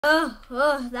That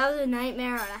was a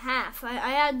nightmare and a half. I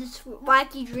had this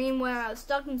wacky dream where I was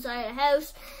stuck inside a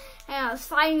house and I was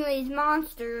fighting these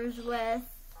monsters with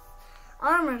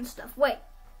armor and stuff. Wait,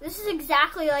 this is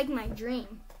exactly like my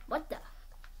dream. What the?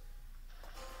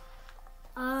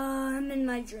 I'm in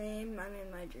my dream. No,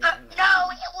 it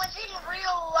was in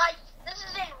real life. This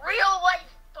is in real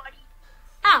life, buddy.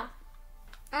 Ow.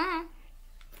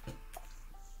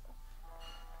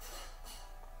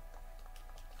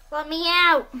 Let me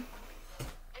out. No.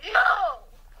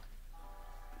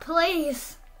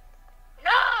 Please.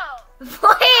 No.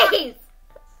 Please.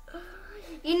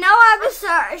 You know I have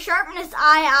a sharpness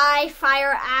I,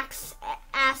 fire axe,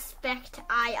 aspect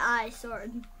I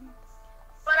sword.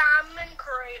 But I'm in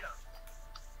creative.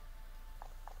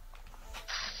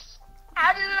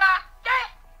 How do you like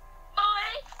that,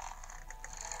 boy?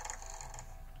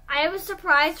 I have a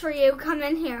surprise for you. Come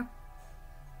in here.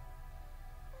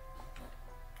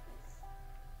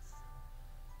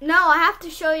 No, I have to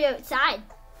show you outside.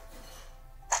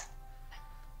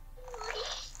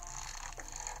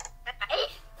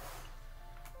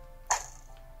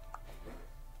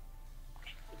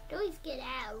 Please get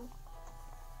out.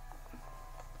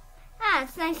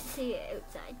 It's nice to see you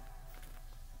outside.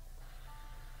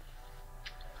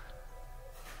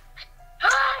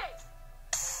 Hey!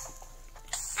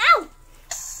 Ow!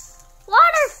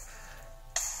 Water!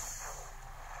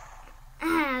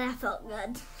 That felt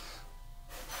good.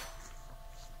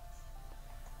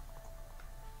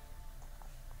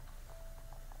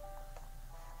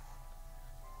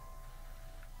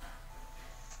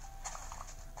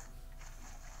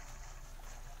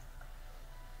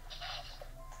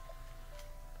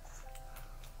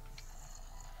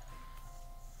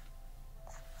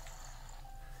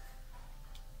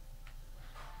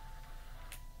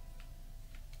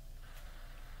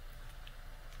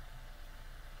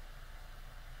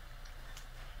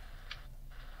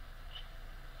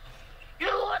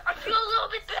 I feel a little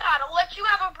bit bad. I'll let you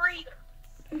have a breather.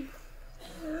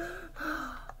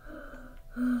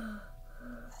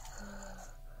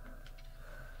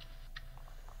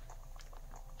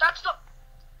 That's the...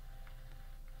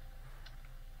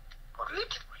 What are you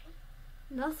doing?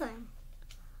 Nothing.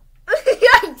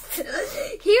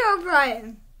 Yikes! Hero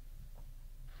Brian.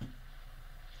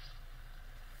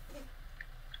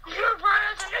 Hero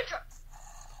Brian is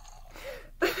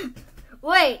a ninja.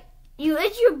 Wait. You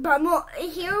itch your bum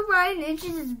Hero Brian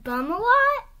itches his bum a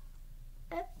lot?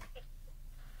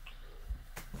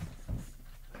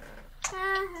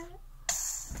 Ow,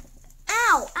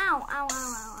 ow, ow, ow,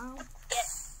 ow, ow.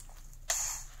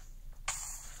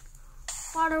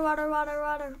 Water, water, water,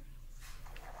 water.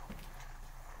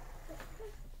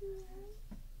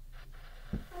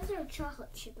 Why is there a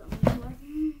chocolate chip on the floor?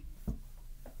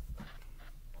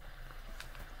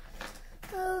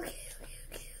 Okay.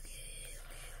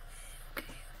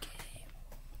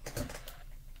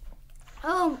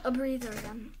 Oh, a breather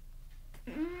again.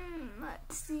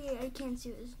 Let's see. I can't see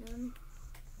what it's doing.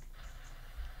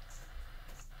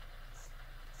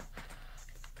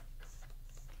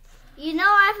 You know,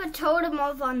 I have a totem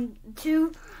of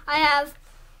two. I have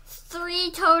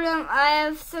three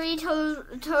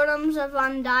totems of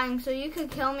undying. So you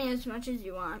could kill me as much as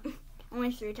you want.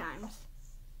 Only 3 times.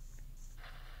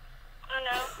 I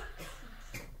know.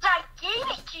 I gave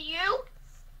it to you.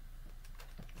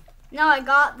 No, I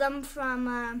got them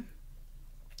from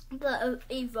the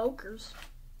evokers.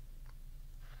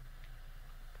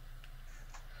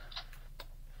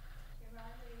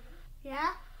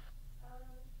 Yeah?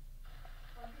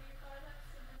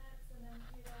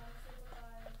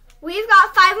 We've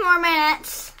got 5 more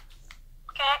minutes.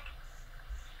 Okay.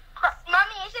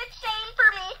 Mommy, is it same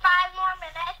for me? 5 more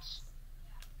minutes?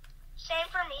 Same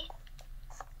for me.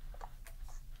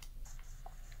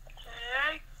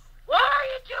 Okay. What are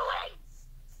you doing?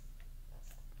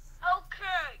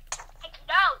 Okay.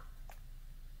 No.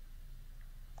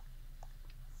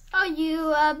 Oh,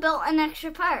 you built an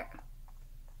extra part.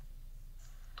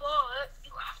 But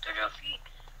you have to defeat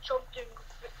something.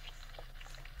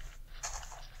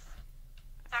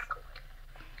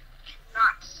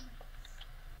 Nuts.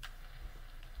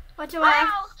 What do I have?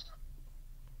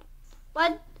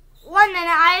 What? 1 minute,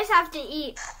 I just have to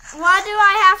eat. What do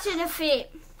I have to defeat?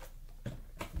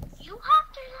 You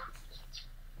have to defeat.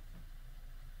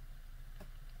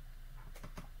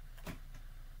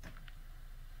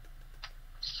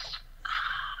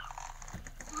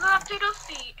 You have to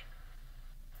defeat.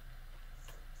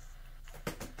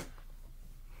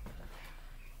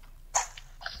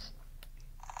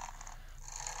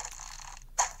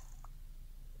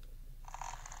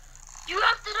 You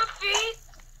have to defeat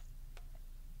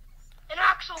an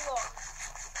axolotl.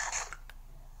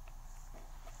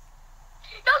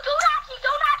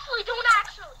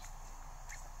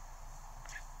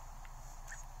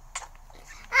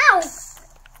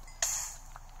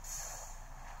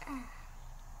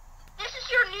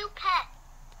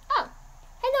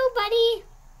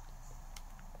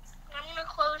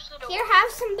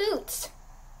 some boots.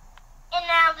 And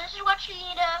now this is what you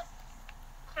need to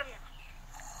come here.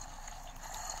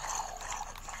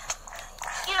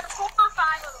 Either 4 or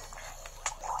 5 of them.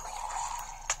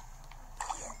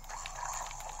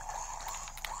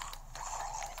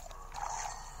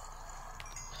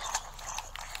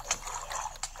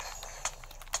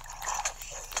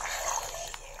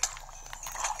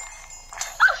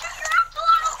 Oh, shit, your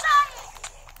axolotl died!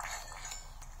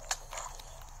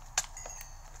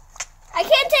 I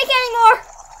can't take any more.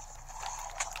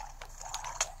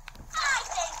 I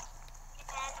think you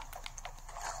can.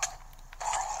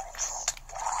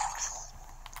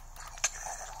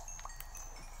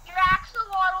 Your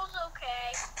axolotl's okay.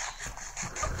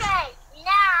 Okay,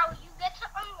 now you get to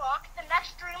unlock the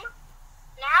next room.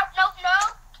 Now, no.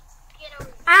 Get over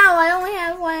here. Ow, I only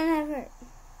have 1.5 heart.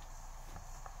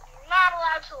 You're not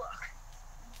allowed to look.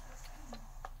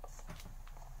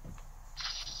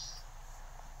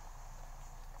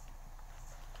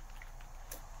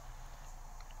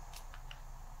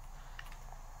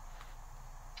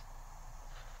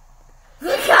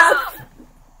 Look up!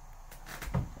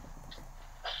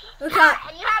 Look up.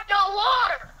 And you have no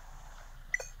water.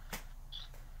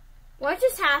 What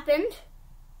just happened?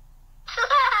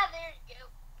 There you go.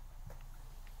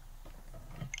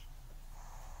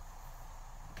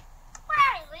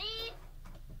 Riley,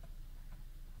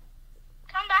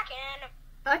 come back in.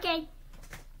 Okay.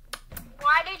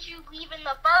 Why did you leave in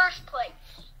the first place?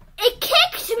 It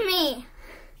kicked me.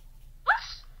 What?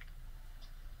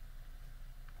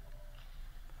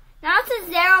 Now it says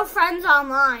 0 friends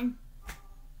online.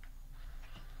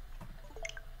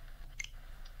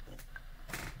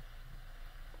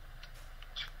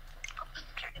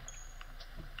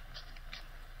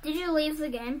 Did you leave the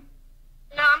game?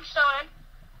 No, I'm still in.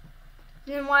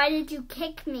 Then why did you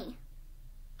kick me?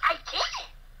 I didn't.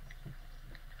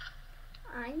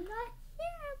 I'm not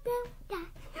sure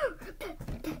about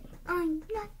that. I'm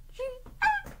not sure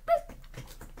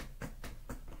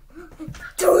about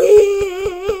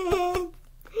Twin.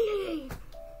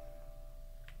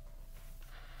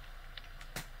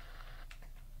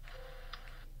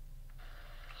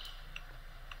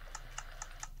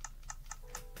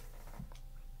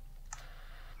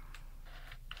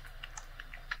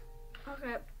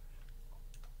 Okay.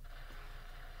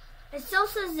 It still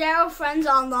says 0 friends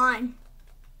online.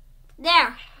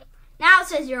 There. Now it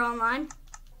says you're online.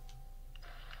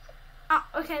 Oh,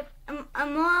 okay. I'm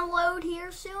gonna load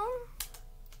here soon.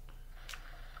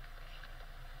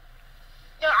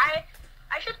 No, I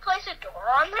should place a door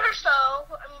on there, so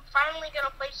I'm finally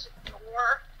gonna place a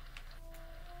door.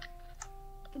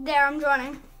 There, I'm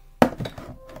joining.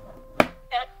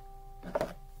 Okay.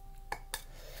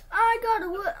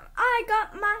 I got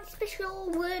my special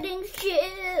wooden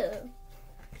shoe.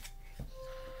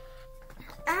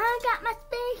 I got my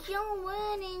special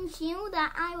wooden shoe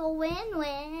that I will win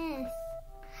with.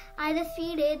 I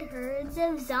defeated herds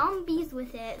of zombies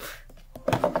with it.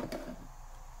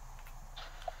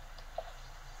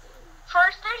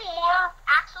 First thing, more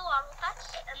axolotl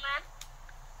pets, and then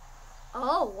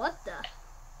Oh, what the?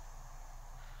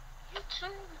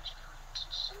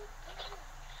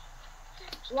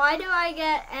 Why do I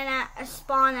get a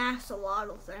spawn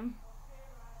axolotl thing?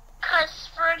 Because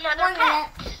for another pet.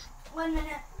 1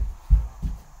 minute.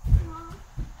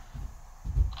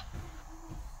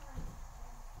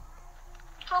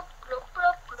 Bloop, bloop,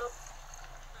 bloop, bloop.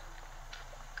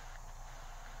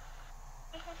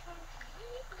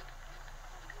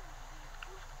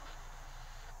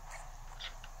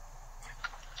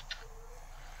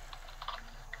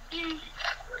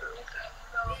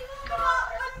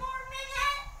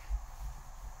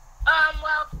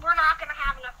 Well, we're not gonna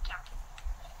have enough time.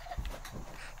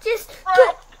 Just But,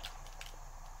 go.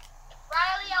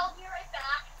 Riley, I'll be right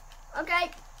back.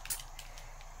 Okay.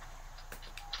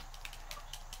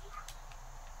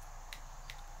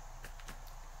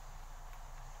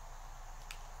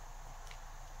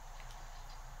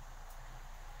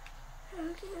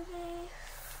 Okay.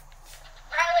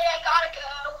 Riley, I gotta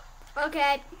go.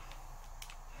 Okay.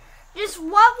 Just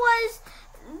what was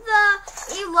the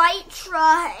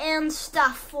elytra and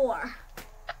stuff for?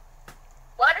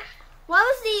 What? What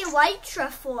was the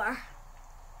elytra for?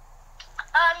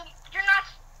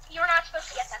 You're not supposed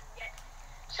to get that yet.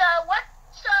 So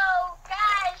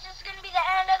guys, this is gonna be the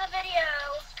end of the video.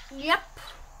 Yep.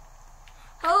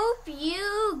 Hope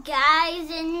you guys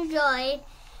enjoyed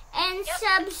and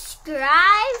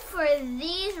subscribe for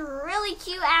these really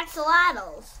cute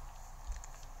axolotls.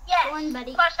 Yes. Go on,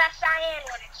 buddy. Plus that cyan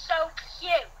one. It's so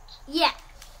cute. Yeah.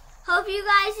 Hope you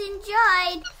guys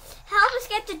enjoyed. help us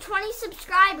get to 20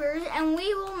 subscribers, and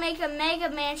we will make a mega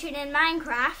mansion in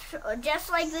Minecraft, just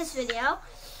like this video.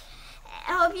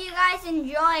 I hope you guys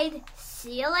enjoyed.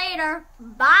 See you later.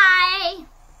 Bye.